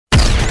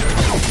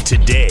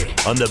today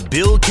on The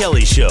Bill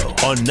Kelly Show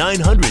on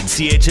 900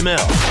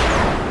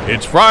 CHML.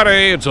 It's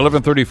Friday, it's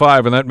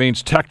 11:35, and that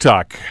means Tech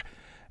Talk.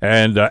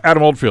 And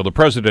Adam Oldfield, the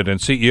president and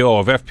CEO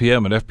of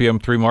FPM and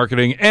FPM3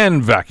 Marketing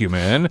and Vacuum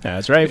Man,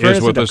 that's right,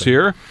 is with us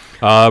here.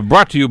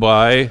 Brought to you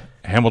by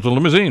Hamilton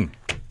Limousine.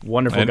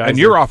 Wonderful guys. And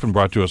you're often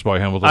brought to us by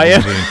Hamilton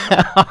Limousine.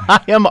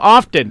 I am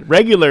often,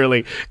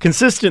 regularly,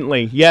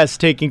 consistently, yes,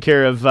 taking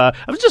care of. I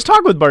was just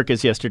talking with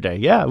Marcus yesterday.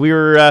 Yeah,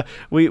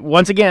 we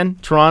once again,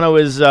 Toronto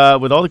is,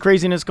 with all the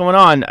craziness going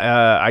on,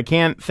 I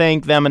can't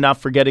thank them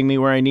enough for getting me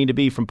where I need to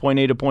be from point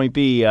A to point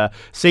B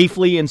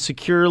safely and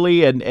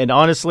securely. And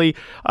honestly,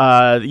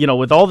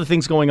 with all the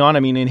things going on, I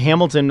mean, in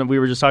Hamilton, we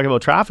were just talking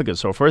about traffic and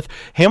so forth.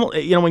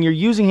 When you're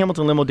using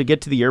Hamilton Limo to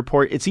get to the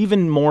airport, it's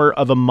even more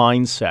of a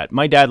mindset.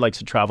 My dad likes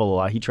to travel a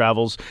lot. He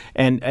travels,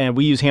 and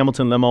we use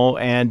Hamilton Limo,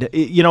 and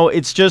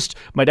it's just,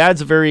 my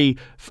dad's a very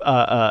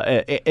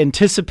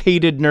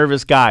anticipated,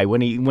 nervous guy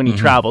when he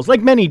travels,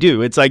 like many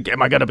do. It's like, am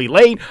I going to be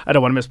late? I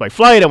don't want to miss my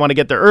flight. I want to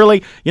get there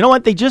early. You know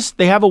what?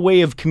 They have a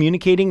way of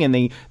communicating,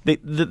 and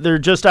they're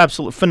just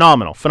absolutely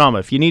phenomenal.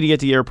 If you need to get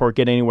to the airport,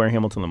 get anywhere,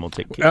 Hamilton Limo will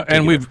take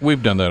and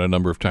we've done that a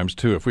number of times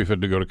too. If we've had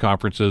to go to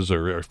conferences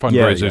or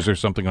fundraisers or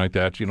something like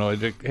that,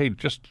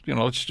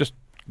 let's just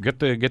get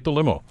the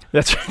limo.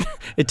 That's right.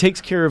 It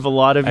takes care of a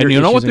lot of and your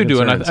you know what they and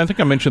do, and concerns. I think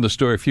I mentioned the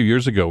story a few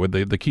years ago with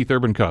the Keith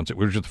Urban concert,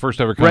 which was the first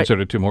ever concert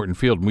at Tim Horton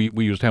Field.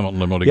 We used Hamilton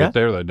Limo to get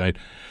there that night.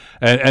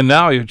 And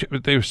now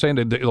they were saying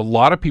that a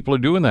lot of people are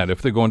doing that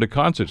if they're going to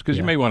concerts, because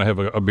you may want to have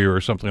a beer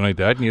or something like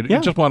that, and you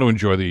just want to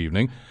enjoy the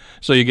evening.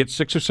 So you get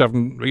 6 or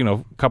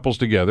 7, couples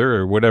together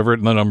or whatever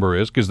the number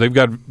is, because they've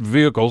got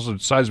vehicles,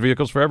 size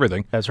vehicles for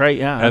everything. That's right,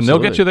 yeah. And they'll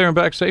get you there and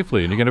back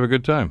safely, and you can have a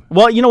good time.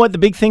 Well, you know what? The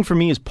big thing for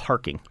me is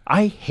parking.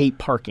 I hate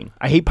parking.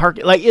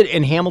 Like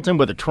in Hamilton,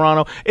 whether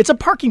Toronto, it's a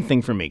parking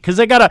thing for me,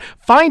 because I got to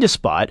find a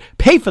spot,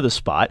 pay for the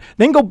spot,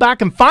 then go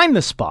back and find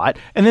the spot,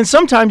 and then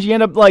sometimes you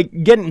end up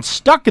like getting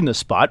stuck in the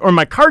spot, or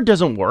my car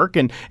doesn't work.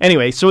 And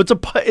anyway, so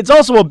it's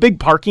also a big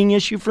parking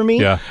issue for me.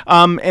 Yeah.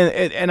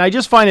 And I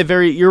just find it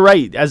you're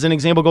right. As an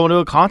example, going to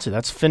a concert,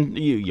 that's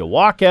you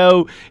walk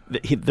out,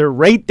 they're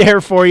right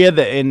there for you,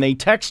 and they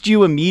text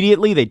you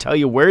immediately. They tell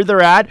you where they're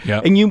at,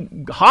 and you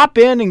hop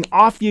in and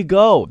off you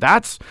go.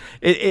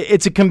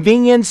 It's a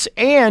convenience,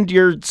 and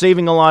you're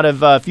saving a lot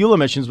of fuel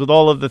emissions with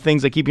all of the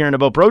things I keep hearing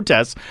about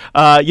protests.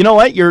 You know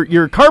what?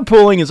 Your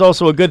carpooling is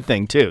also a good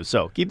thing too.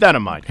 So keep that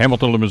in mind.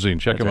 Hamilton Limousine,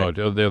 check them out.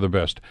 They're the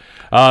best.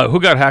 Who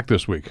got hacked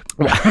this week?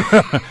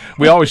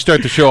 We always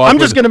start the show off. I'm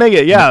just going to make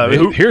it. Yeah.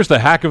 Here's the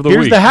hack of the week.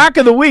 Here's the hack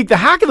of the week. The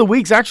hack of the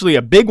week's actually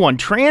a big one.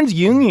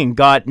 TransUnion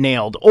got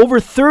nailed. Over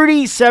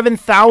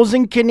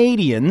 37,000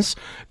 Canadians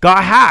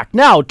got hacked.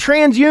 Now,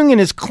 TransUnion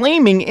is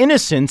claiming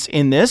innocence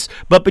in this,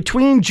 but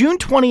between June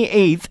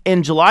 28th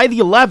and July the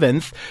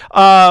 11th,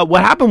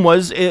 what happened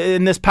was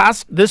in this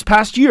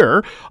past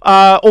year,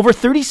 over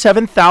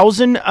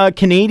 37,000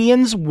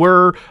 Canadians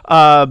were,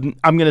 I'm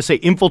going to say,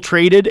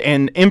 infiltrated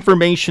and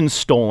information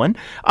stolen.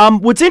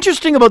 What's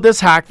interesting about this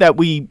hack that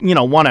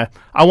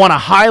I want to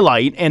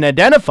highlight and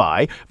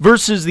identify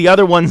versus the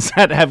other ones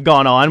that have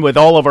gone on with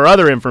all of our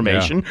other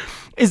information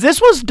is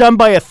this was done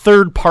by a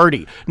third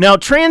party. Now,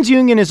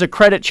 TransUnion is a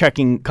credit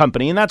checking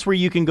company, and that's where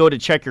you can go to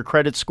check your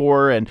credit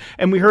score. And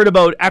we heard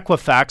about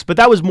Equifax, but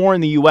that was more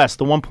in the U.S.,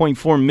 the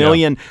 1.4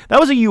 million. Yeah. That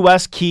was a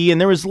U.S. key, and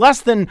there was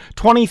less than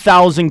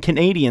 20,000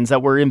 Canadians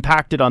that were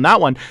impacted on that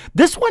one.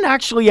 This one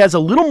actually has a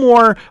little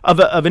more of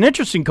an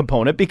interesting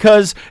component,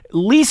 because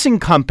leasing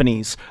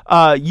companies,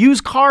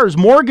 used cars,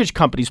 mortgage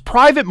companies,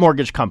 private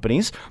mortgage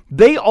companies,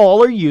 they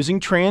all are using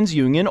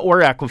TransUnion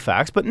or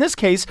Equifax. But in this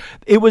case,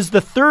 it was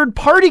the third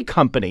party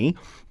company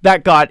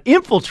that got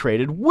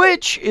infiltrated,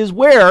 which is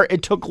where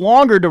it took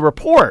longer to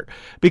report,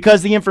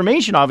 because the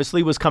information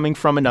obviously was coming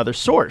from another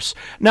source.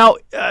 Now,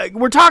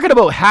 we're talking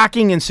about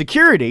hacking and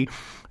security.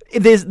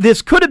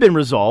 This could have been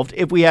resolved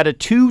if we had a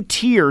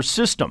two-tier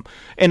system.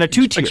 And a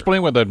two-tier.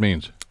 Explain what that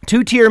means.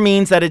 Two-tier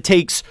means that it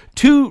takes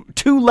two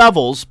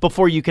levels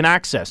before you can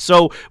access.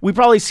 So we've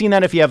probably seen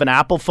that if you have an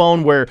Apple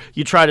phone where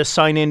you try to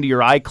sign into your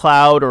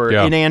iCloud, or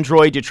in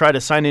Android you try to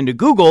sign into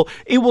Google,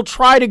 it will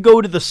try to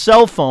go to the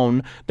cell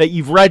phone that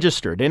you've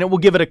registered, and it will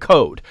give it a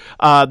code.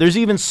 There's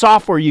even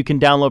software you can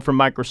download from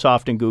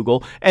Microsoft and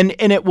Google, and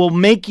it will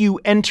make you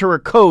enter a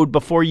code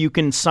before you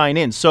can sign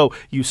in. So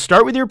you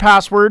start with your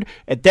password.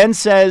 It then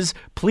says,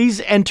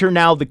 please enter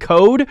now the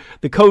code.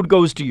 The code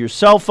goes to your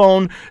cell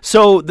phone.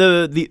 So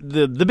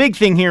the big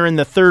thing here in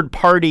the third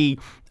party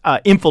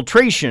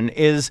infiltration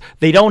is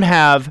they don't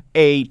have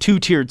a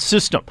two-tiered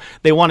system.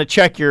 They want to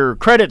check your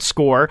credit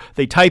score.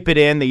 They type it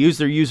in. They use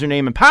their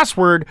username and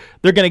password.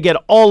 They're going to get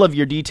all of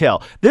your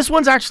detail. This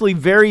one's actually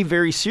very,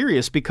 very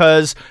serious,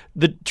 because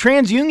the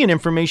TransUnion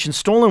information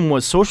stolen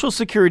was social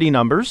security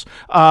numbers,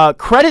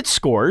 credit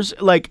scores,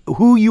 like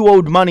who you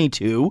owed money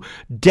to,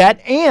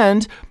 debt,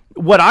 and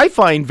what I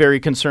find very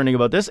concerning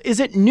about this is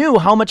it knew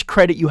how much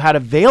credit you had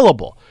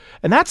available.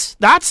 And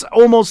that's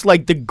almost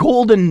like the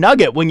golden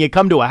nugget when you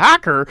come to a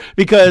hacker,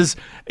 because,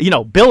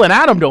 Bill and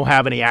Adam don't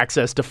have any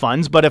access to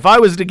funds. But if I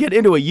was to get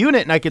into a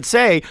unit and I could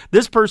say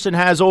this person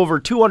has over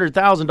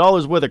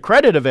 $200,000 worth of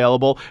credit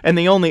available and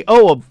they only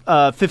owe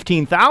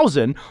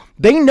 $15,000,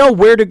 they know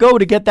where to go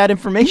to get that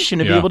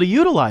information and be able to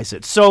utilize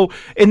it. So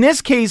in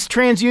this case,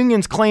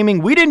 TransUnion's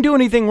claiming we didn't do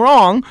anything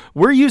wrong.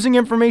 We're using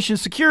information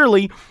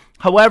securely.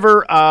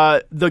 However,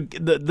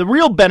 the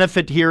real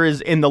benefit here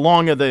is in the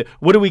long of the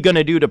what are we going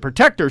to do to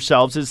protect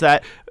ourselves is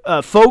that,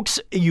 folks,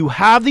 you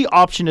have the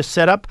option to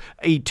set up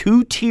a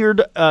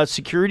 2-tiered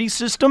security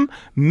system.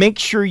 Make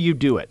sure you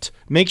do it.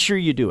 Make sure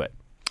you do it.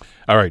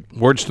 All right.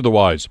 Words to the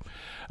wise.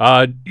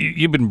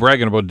 You've been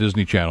bragging about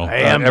Disney Channel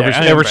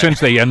ever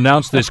since they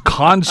announced this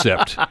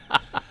concept.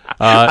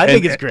 I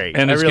think it's great.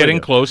 And it's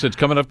getting close. It's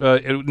coming up.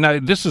 Now,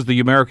 this is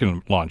the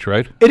American launch,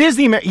 right? It is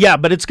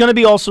but it's going to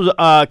be also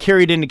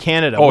carried into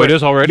Canada. Oh, it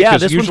is already? Yeah,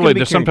 this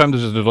usually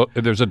sometimes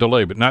there's a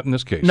delay, but not in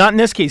this case. Not in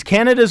this case.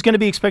 Canada is going to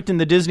be expecting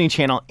the Disney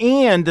Channel,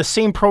 and the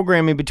same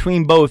programming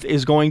between both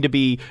is going to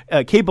be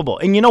capable.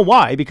 And you know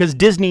why? Because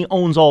Disney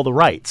owns all the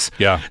rights.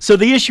 Yeah. So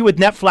the issue with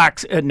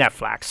Netflix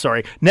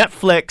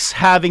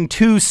having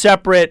two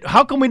separate,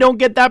 how come we don't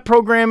get that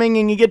programming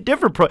and you get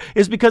different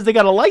is because they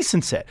got to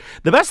license it.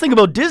 The best thing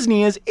about Disney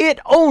is it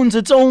owns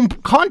its own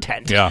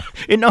content. Yeah.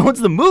 It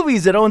owns the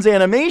movies, it owns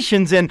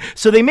animations, and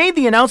so they made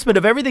the announcement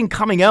of everything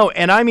coming out,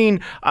 and I mean,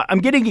 I'm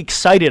getting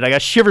excited. I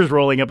got shivers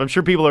rolling up. I'm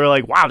sure people are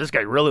like, wow, this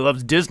guy really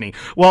loves Disney.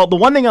 Well, the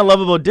one thing I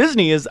love about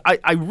Disney is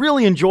I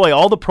really enjoy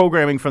all the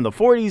programming from the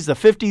 40s, the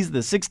 50s, the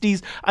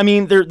 60s. I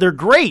mean, they're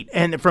great,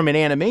 and from an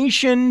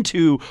animation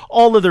to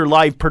all of their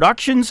live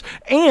productions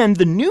and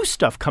the new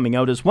stuff coming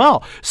out as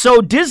well.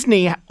 So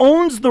Disney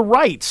owns the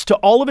rights to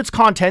all of its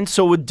content.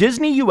 So with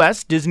Disney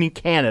US, Disney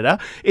Canada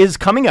is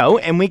coming out,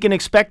 and we can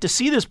expect to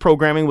see this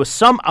programming with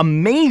some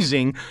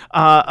amazing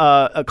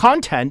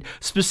content.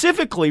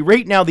 Specifically,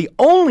 right now, the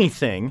only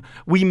thing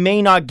we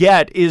may not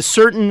get is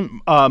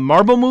certain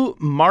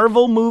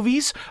Marvel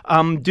movies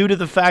due to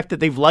the fact that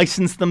they've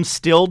licensed them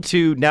still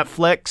to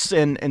Netflix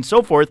and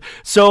so forth.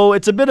 So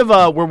it's a bit of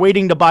we're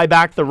waiting to buy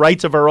back the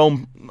rights of our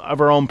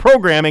own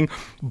programming,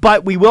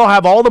 but we will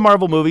have all the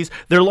Marvel movies.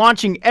 They're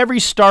launching every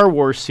Star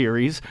Wars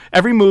series.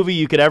 Every movie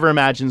you could ever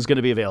imagine is going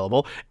to be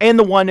available. And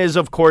the one is,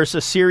 of course,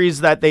 a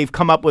series that they've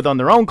come up with on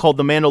their own called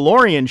The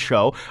Mandalorian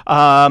Show.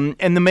 And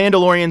The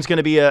Mandalorian is going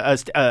to be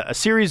a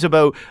series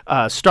about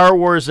Star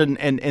Wars and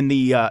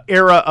the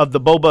era of the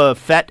Boba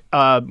Fett.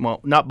 Well,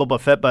 not Boba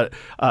Fett, but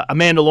a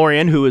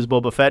Mandalorian who is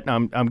Boba Fett.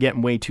 And I'm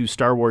getting way too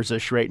Star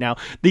Wars-ish right now.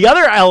 The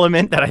other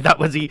element that I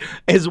thought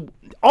is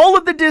all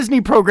of the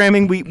Disney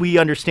programming we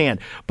understand,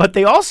 but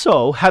they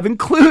also have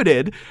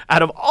included,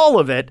 out of all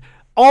of it,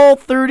 all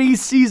 30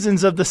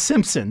 seasons of The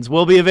Simpsons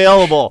will be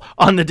available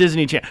on the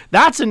Disney Channel.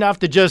 That's enough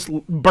to just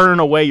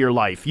burn away your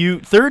life.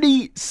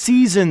 30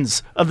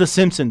 seasons of The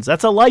Simpsons.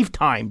 That's a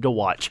lifetime to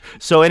watch.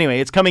 So anyway,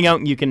 it's coming out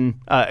and you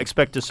can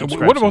expect to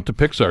subscribe. What about the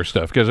Pixar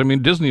stuff? Because, I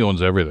mean, Disney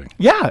owns everything.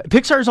 Yeah,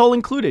 Pixar's all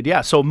included.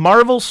 Yeah, so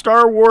Marvel,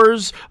 Star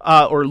Wars,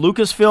 or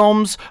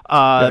Lucasfilms,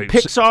 right.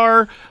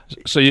 Pixar.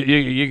 So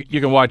you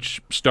can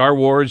watch Star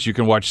Wars, you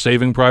can watch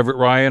Saving Private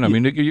Ryan. I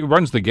mean, it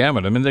runs the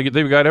gamut. I mean,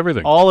 they've got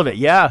everything. All of it,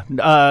 yeah.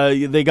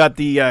 They got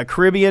the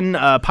Caribbean,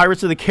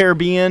 Pirates of the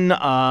Caribbean.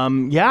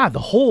 The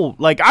whole,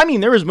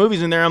 there was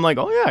movies in there. I'm like,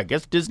 oh yeah, I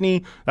guess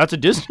Disney. That's a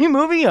Disney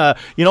movie.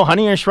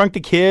 Honey, I Shrunk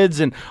the Kids,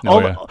 and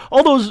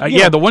all those.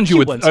 The ones you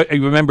would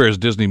remember as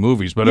Disney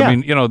movies. But I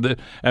mean,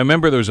 I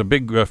remember there was a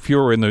big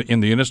furor in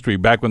the industry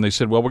back when they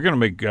said, well, we're going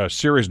to make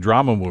serious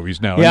drama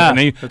movies now,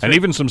 and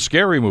even some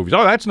scary movies.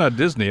 Oh, that's not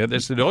Disney. They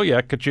said, oh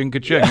yeah, ka-ching,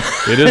 ka-ching.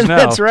 It is now.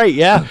 That's right.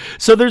 Yeah.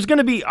 So there's going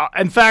to be.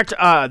 In fact,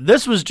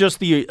 this was just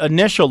the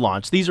initial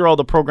launch. These are all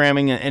the programming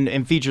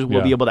and features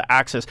we'll be able to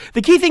access.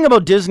 The key thing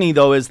about Disney,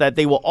 though, is that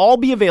they will all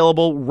be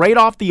available right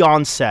off the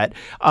onset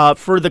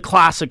for the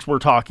classics we're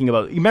talking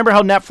about. You remember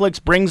how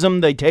Netflix brings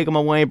them, they take them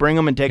away, bring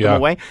them and take them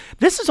away?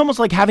 This is almost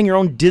like having your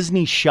own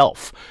Disney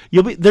shelf.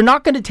 They're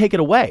not going to take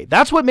it away.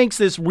 That's what makes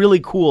this really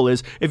cool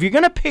is if you're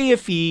going to pay a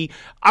fee,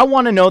 I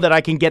want to know that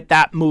I can get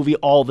that movie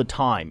all the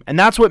time. And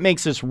that's what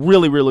makes this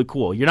really, really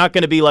cool. You're not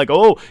going to be like,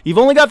 oh, you've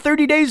only got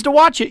 30 days to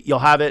watch it. You'll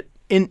have it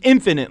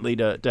infinitely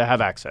to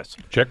have access.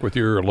 Check with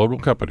your local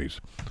companies.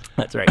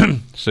 That's right.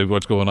 See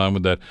what's going on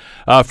with that.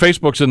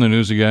 Facebook's in the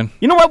news again.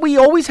 You know what? We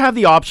always have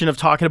the option of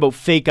talking about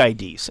fake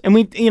IDs. And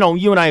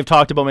you and I have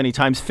talked about many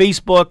times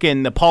Facebook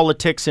and the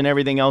politics and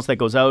everything else that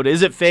goes out.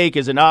 Is it fake?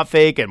 Is it not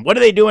fake? And what are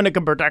they doing to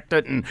protect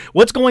it? And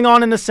what's going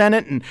on in the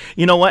Senate? And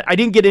you know what? I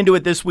didn't get into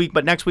it this week,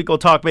 but next week we'll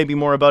talk maybe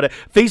more about it.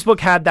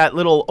 Facebook had that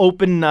little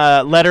open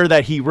letter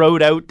that he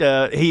wrote out.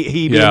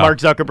 He being Mark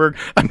Zuckerberg.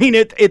 I mean,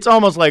 it's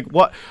almost like,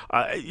 what?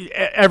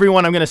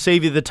 Everyone, I'm going to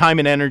save you the time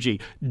and energy.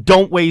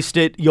 Don't waste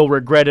it. You'll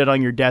regret it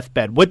on your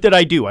deathbed. What did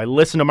I do? I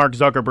listened to Mark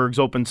Zuckerberg's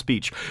open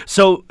speech.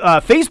 So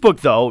Facebook,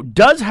 though,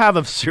 does have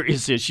a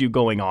serious issue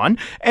going on,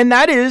 and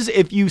that is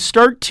if you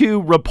start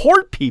to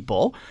report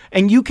people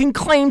and you can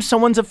claim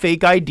someone's a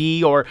fake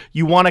ID, or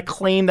you want to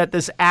claim that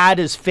this ad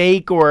is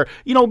fake, or,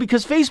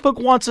 because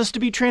Facebook wants us to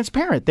be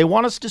transparent. They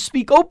want us to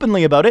speak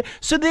openly about it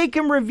so they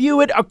can review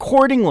it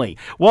accordingly.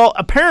 Well,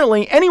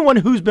 apparently anyone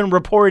who's been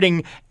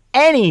reporting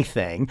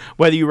anything,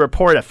 whether you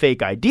report a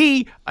fake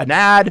ID, an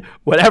ad,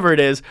 whatever it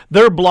is,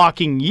 they're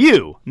blocking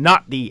you,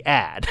 not the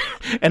ad.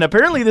 And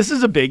apparently this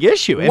is a big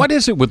issue. And what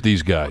is it with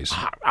these guys?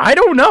 I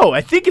don't know.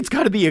 I think it's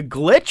got to be a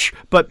glitch,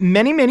 but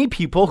many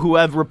people who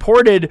have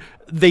reported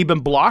they've been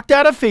blocked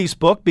out of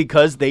Facebook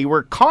because they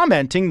were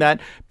commenting that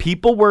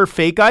people were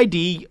fake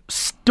ID,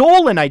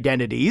 stolen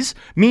identities,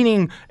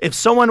 meaning if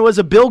someone was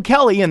a Bill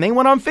Kelly and they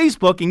went on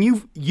Facebook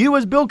and you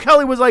as Bill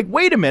Kelly was like,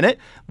 wait a minute,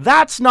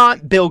 that's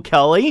not Bill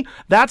Kelly,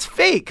 that's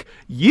fake.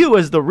 You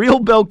as the real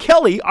Bill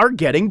Kelly are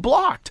getting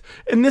blocked.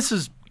 And this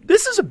is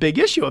a big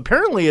issue.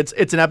 Apparently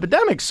it's an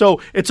epidemic.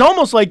 So it's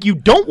almost like you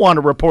don't want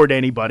to report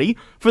anybody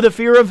for the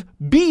fear of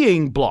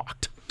being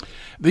blocked.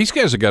 These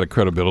guys have got a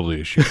credibility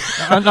issue.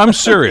 I'm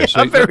serious.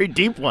 A very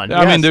deep one.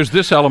 I mean, there's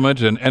this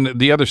element, and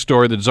the other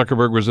story that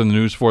Zuckerberg was in the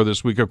news for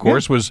this week, of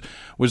course, was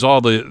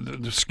all the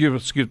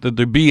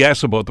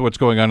BS about what's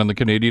going on in the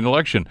Canadian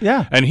election.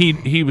 Yeah. And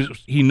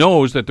he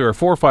knows that there are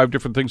 4 or 5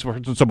 different things, for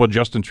instance, about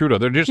Justin Trudeau.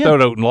 They're just out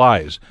in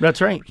lies.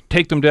 That's right.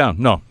 Take them down.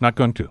 No, not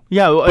going to.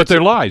 Yeah. But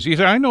they're lies. He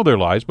said, I know they're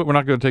lies, but we're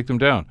not going to take them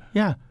down.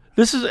 Yeah.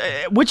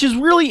 Which is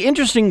really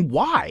interesting.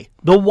 Why?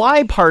 The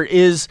why part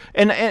is,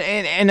 and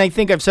I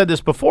think I've said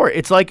this before,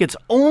 it's like its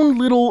own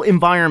little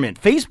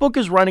environment. Facebook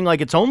is running like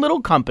its own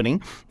little company,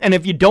 and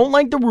if you don't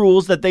like the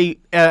rules that they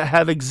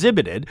have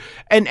exhibited,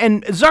 and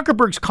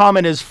Zuckerberg's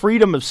comment is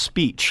freedom of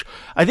speech.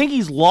 I think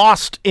he's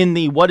lost in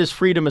the what is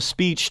freedom of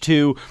speech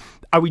to,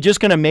 are we just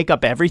going to make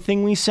up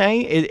everything we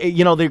say?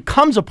 There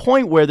comes a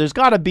point where there's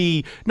got to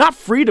be not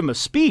freedom of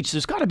speech.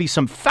 There's got to be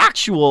some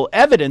factual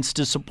evidence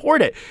to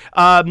support it.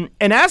 And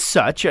as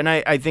such, and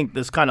I think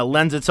this kind of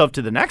lends itself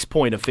to the next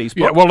point of Facebook.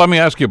 Yeah, well, let me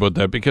ask you about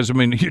that because,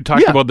 you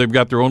talked about they've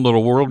got their own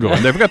little world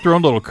going. They've got their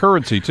own little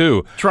currency,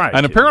 too.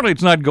 And apparently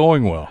it's not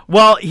going well.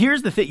 Well,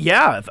 here's the thing.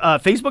 Yeah,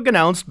 Facebook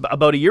announced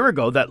about a year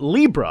ago that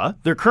Libra,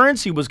 their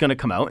currency, was going to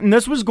come out, and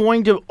this was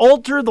going to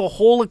alter the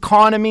whole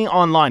economy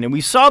online. And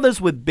we saw this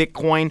with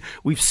Bitcoin.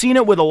 We've seen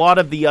it with a lot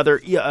of the other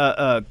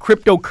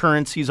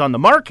cryptocurrencies on the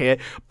market,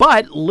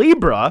 but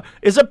Libra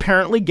is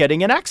apparently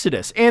getting an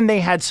exodus, and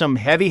they had some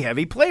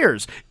heavy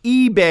players: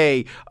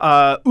 eBay,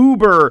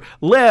 Uber,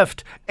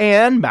 Lyft,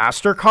 and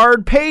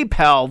MasterCard,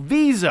 PayPal,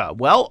 Visa.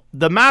 Well,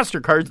 the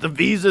MasterCards, the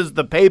Visas,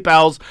 the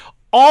PayPals,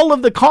 all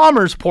of the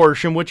commerce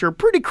portion, which are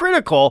pretty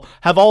critical,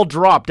 have all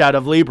dropped out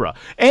of Libra,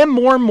 and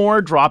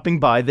more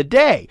dropping by the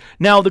day.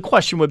 Now, the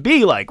question would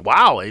be like,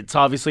 wow, it's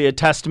obviously a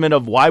testament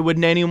of why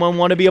wouldn't anyone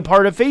want to be a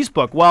part of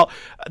Facebook? Well,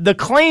 the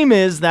claim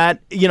is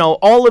that,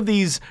 all of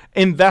these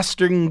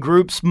investing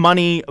groups,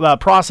 money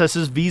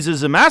processes,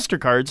 Visas and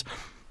MasterCards,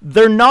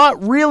 they're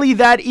not really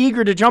that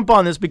eager to jump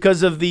on this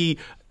because of the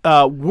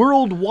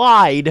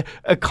worldwide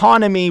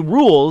economy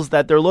rules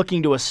that they're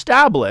looking to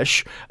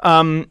establish.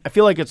 I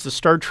feel like it's the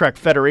Star Trek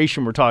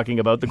Federation we're talking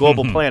about, the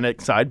global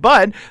planet side,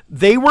 but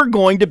they were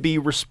going to be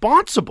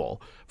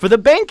responsible for the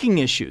banking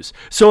issues.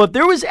 So if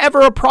there was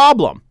ever a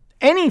problem,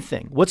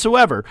 anything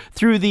whatsoever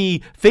through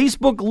the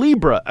Facebook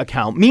Libra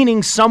account,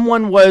 meaning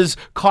someone was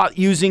caught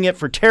using it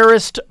for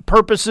terrorist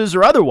purposes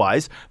or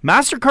otherwise,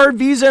 MasterCard,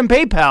 Visa, and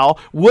PayPal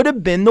would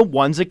have been the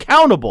ones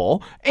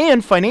accountable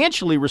and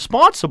financially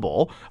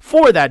responsible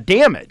for that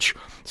damage.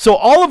 So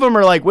all of them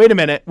are like, wait a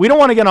minute, we don't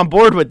want to get on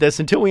board with this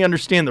until we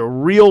understand the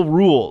real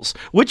rules,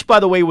 which, by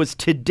the way, was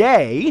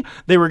today.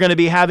 They were going to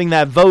be having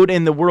that vote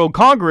in the World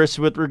Congress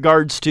with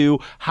regards to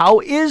how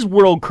is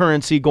world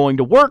currency going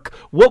to work?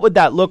 What would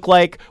that look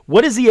like?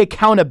 What is the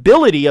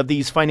accountability of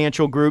these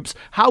financial groups?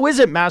 How is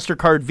it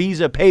MasterCard,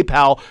 Visa,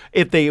 PayPal,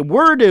 if they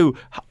were to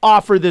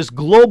offer this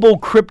global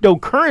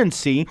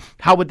cryptocurrency,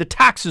 how would the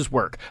taxes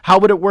work? How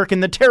would it work in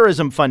the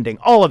terrorism funding?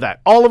 All of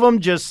that. All of them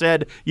just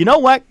said, you know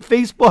what,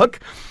 Facebook?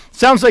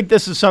 Sounds like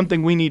this is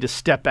something we need to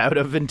step out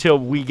of until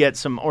we get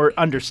some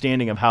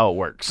understanding of how it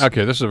works.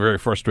 Okay, this is very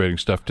frustrating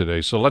stuff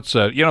today. So let's,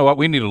 you know what,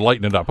 we need to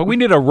lighten it up. But we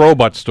need a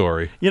robot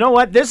story. You know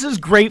what? This is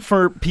great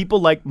for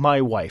people like my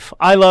wife.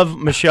 I love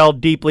Michelle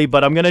deeply,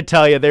 but I'm going to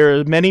tell you, there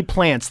are many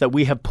plants that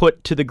we have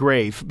put to the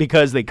grave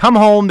because they come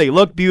home, they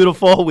look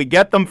beautiful. We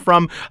get them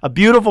from a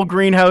beautiful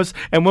greenhouse,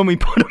 and when we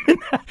put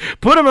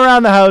them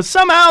around the house,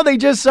 somehow they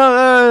just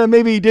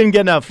maybe didn't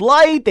get enough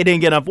light, they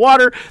didn't get enough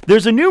water.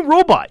 There's a new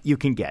robot you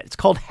can get. It's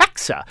called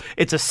Hexa.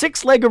 It's a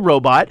 6-legged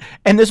robot,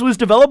 and this was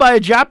developed by a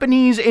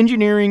Japanese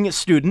engineering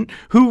student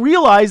who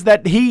realized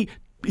that he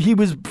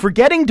was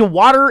forgetting to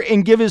water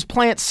and give his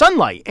plant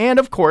sunlight. And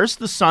of course,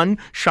 the sun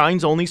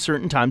shines only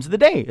certain times of the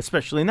day,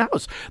 especially in the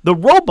house. The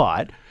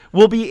robot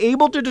will be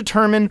able to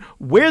determine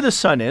where the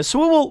sun is,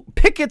 so it will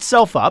pick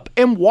itself up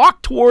and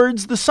walk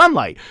towards the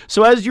sunlight.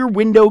 So as your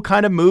window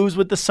kind of moves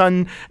with the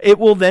sun, it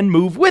will then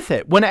move with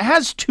it. When it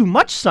has too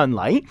much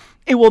sunlight,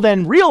 it will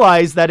then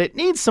realize that it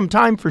needs some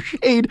time for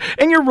shade,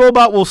 and your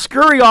robot will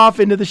scurry off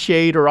into the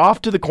shade or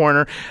off to the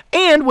corner.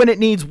 And when it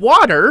needs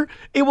water,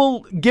 it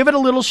will give it a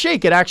little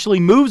shake. It actually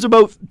moves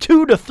about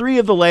 2 to 3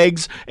 of the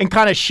legs and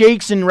kind of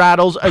shakes and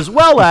rattles, as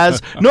well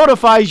as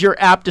notifies your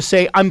app to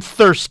say, I'm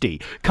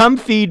thirsty. Come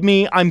feed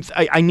me.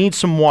 I need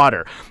some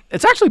water.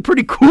 It's actually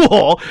pretty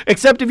cool,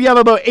 except if you have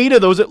about 8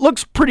 of those, it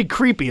looks pretty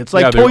creepy. It's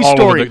like Toy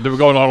Story. They were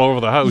going all over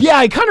the house.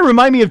 Yeah, it kind of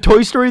remind me of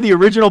Toy Story, the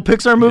original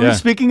Pixar movie. Yeah.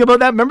 Speaking about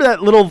that, remember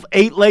that little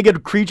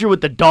 8-legged creature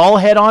with the doll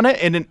head on it?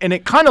 And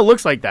it kind of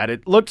looks like that.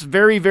 It looks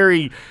very,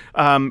 very...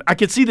 I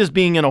could see this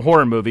being in a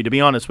horror movie, to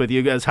be honest with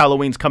you, as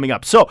Halloween's coming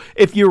up. So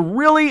if you're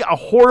really a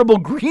horrible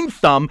green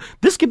thumb,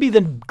 this could be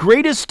the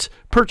greatest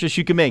purchase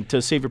you can make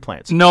to save your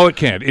plants. No, it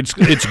can't.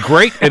 It's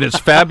great and it's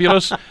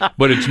fabulous,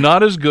 but it's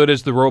not as good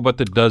as the robot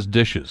that does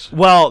dishes.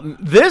 Well,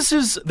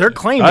 they're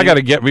claiming... I got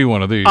to get me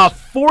one of these. A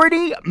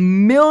 40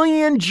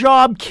 million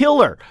job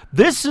killer.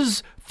 This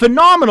is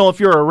phenomenal if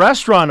you're a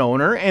restaurant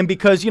owner, and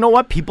because, you know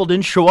what, people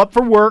didn't show up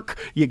for work,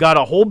 you got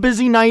a whole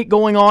busy night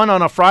going on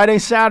a Friday,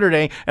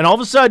 Saturday, and all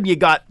of a sudden you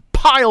got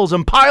piles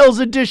and piles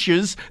of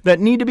dishes that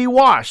need to be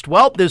washed.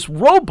 Well, this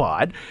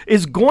robot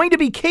is going to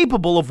be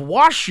capable of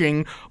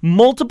washing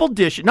multiple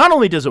dishes. Not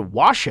only does it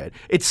wash it,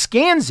 it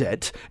scans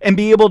it and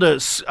be able to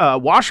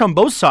wash on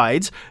both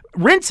sides,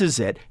 rinses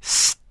it,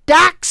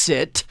 stacks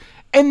it,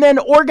 and then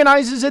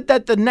organizes it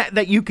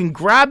that you can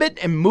grab it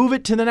and move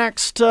it to the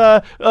next,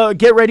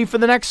 get ready for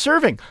the next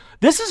serving.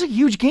 This is a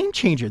huge game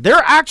changer.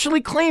 They're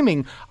actually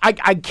claiming,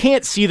 I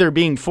can't see there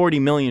being 40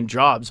 million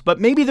jobs,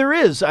 but maybe there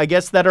is, I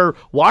guess, that are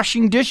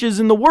washing dishes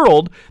in the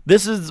world.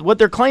 This is what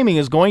they're claiming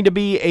is going to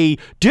be a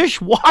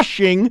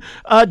dishwashing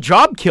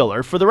job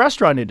killer for the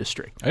restaurant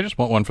industry. I just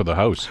want one for the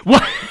house.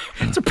 What?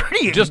 It's a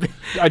pretty... just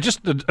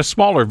a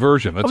smaller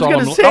version. That's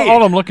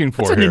all I'm looking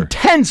for here. It's an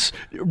intense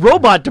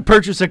robot to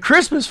purchase at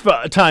Christmas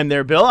time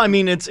there, Bill. I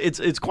mean,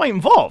 it's quite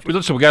involved.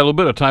 Listen, we got a little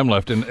bit of time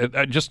left,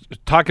 and just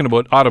talking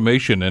about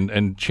automation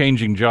and changing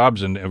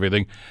jobs and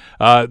everything,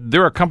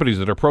 there are companies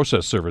that are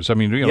process servers. I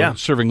mean,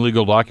 serving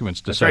legal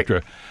documents,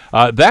 etc.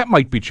 Right. That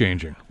might be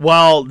changing.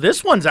 Well,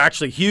 this one's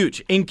actually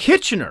huge. In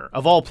Kitchener,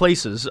 of all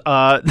places,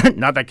 not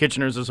that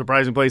Kitchener is a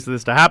surprising place for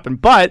this to happen,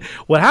 but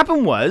what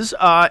happened was,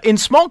 in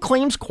small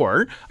claims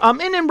court,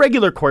 and in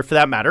regular court for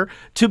that matter,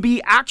 to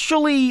be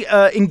actually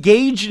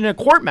engaged in a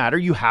court matter,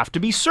 you have to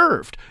be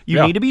served.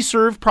 You need to be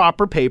served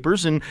proper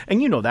papers, and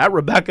you know that.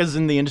 Rebecca's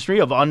in the industry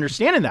of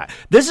understanding that.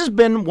 This has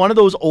been one of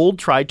those old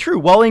tried true.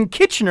 Well, in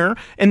Kitchener,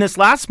 in this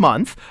last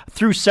month,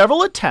 through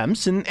several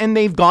attempts, and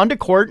they've gone to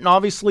court, and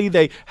obviously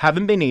they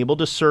haven't been able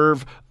to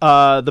serve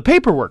the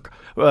paperwork.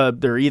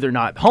 They're either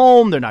not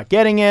home, they're not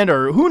getting it,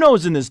 or who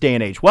knows in this day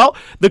and age. Well,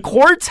 the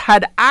courts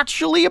had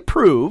actually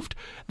approved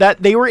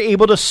that they were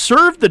able to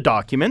serve the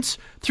documents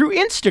through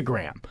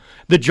Instagram.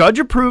 The judge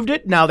approved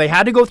it. Now, they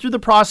had to go through the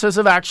process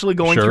of actually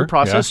going through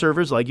process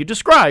servers like you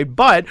described,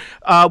 but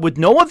with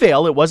no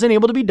avail, it wasn't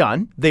able to be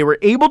done. They were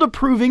able to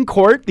prove in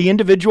court the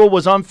individual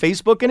was on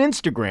Facebook and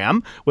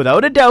Instagram,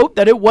 without a doubt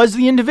that it was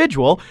the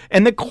individual,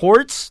 and the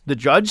courts, the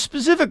judge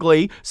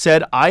specifically,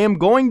 said, I am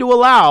going to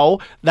allow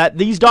that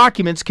these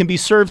documents can be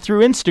served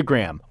through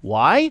Instagram.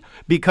 Why?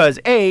 Because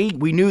A,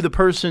 we knew the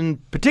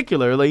person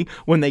particularly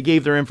when they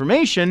gave their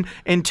information,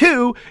 and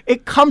 2,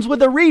 it comes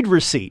with a read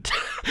receipt.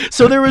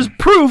 So there was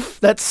proof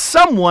that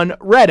someone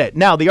read it.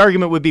 Now, the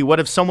argument would be, what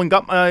if someone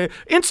got my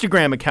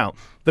Instagram account?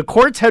 The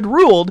courts had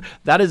ruled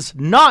that is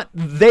not,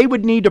 they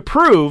would need to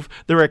prove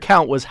their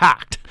account was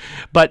hacked.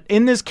 But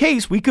in this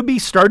case, we could be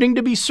starting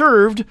to be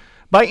served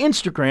by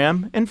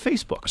Instagram and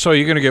Facebook. So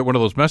you're going to get one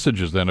of those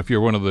messages then if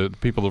you're one of the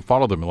people that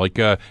follow them, like,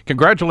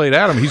 congratulate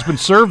Adam, he's been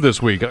served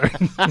this week.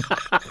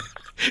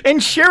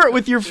 And share it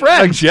with your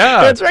friends.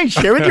 Yeah. That's right.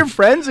 Share with your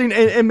friends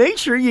and make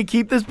sure you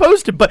keep this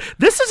posted. But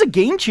this is a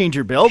game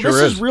changer, Bill. Sure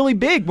this is really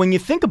big when you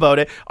think about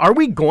it. Are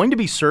we going to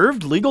be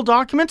served legal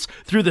documents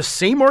through the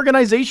same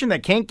organization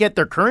that can't get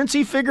their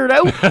currency figured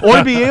out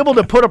or be able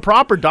to put a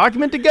proper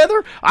document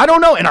together? I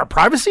don't know. And our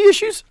privacy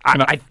issues? I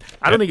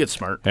don't think it's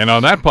smart. And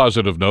on that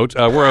positive note,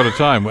 we're out of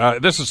time.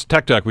 This is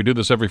Tech Talk. We do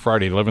this every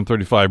Friday at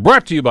 11:35.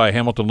 Brought to you by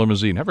Hamilton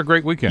Limousine. Have a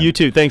great weekend. You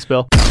too. Thanks,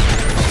 Bill.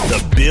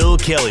 The Bill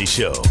Kelly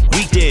Show,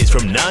 weekdays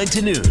from 9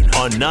 to noon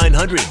on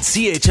 900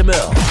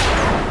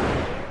 CHML.